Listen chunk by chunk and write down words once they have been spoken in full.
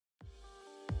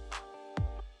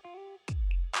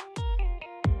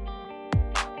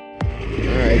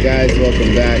Alright guys,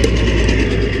 welcome back.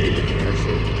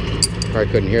 Actually,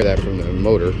 probably couldn't hear that from the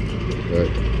motor, but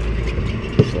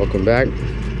welcome back.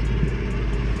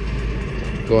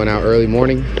 Going out early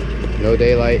morning, no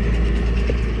daylight.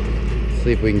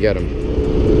 See if we can get them.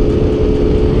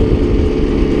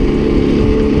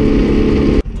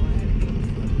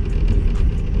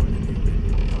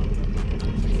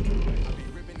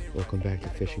 Welcome back to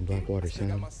Fishing Blackwater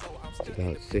Sound. It's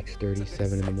about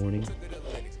 6:37 in the morning.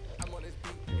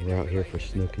 And we're out here for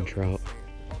snook and trout.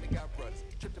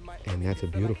 And that's a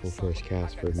beautiful first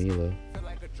cast for Mila.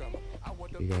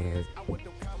 We got our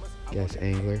guest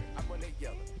angler,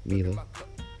 Mila.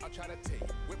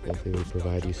 Hopefully we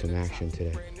provide you some action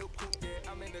today.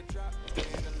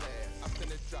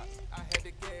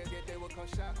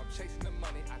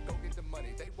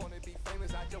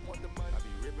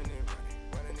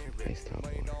 Nice top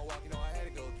water.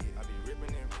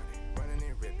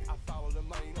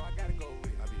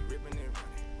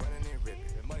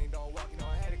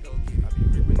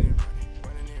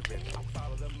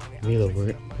 Mila,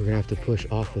 we're gonna have to push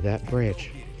off of that branch.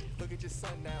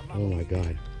 Oh my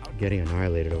God, getting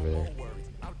annihilated over there.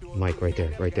 Mike, right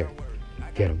there, right there.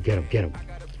 Get him, get him, get him.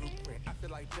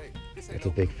 That's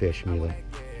a big fish, Mila.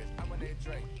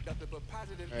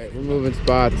 Alright, we're moving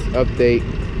spots. Update.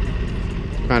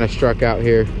 Kind of struck out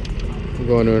here. We're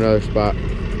going to another spot.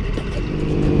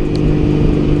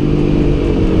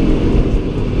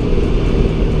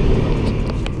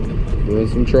 Doing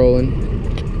some trolling.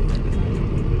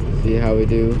 See how we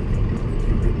do.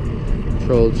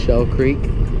 Trolled Shell Creek.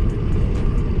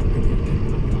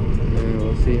 And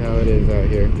we'll see how it is out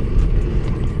here.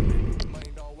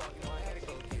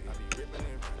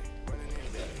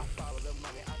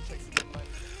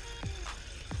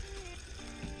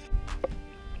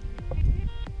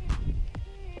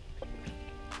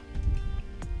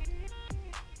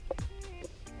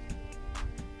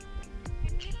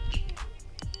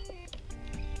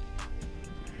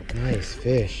 Nice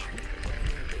fish.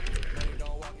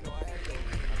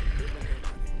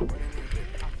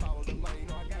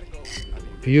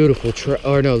 Beautiful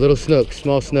little snook,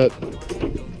 small snook.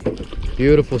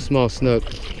 Beautiful small snook.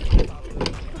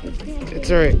 It's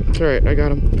alright, I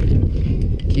got him.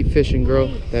 Keep fishing,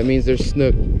 girl. That means there's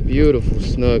snook. Beautiful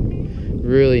snook.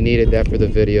 Really needed that for the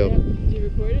video. Yeah. Did you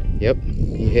record it? Yep,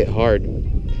 he hit hard.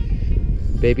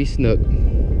 Baby snook.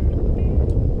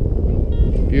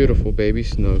 Beautiful baby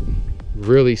snook.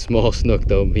 Really small snook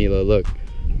though, Mila, look.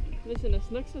 Listen, a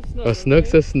snook's a snook. A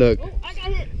snook's a snook. Oh, I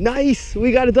got it. Nice!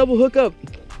 We got a double hookup.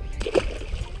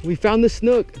 We found the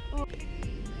snook.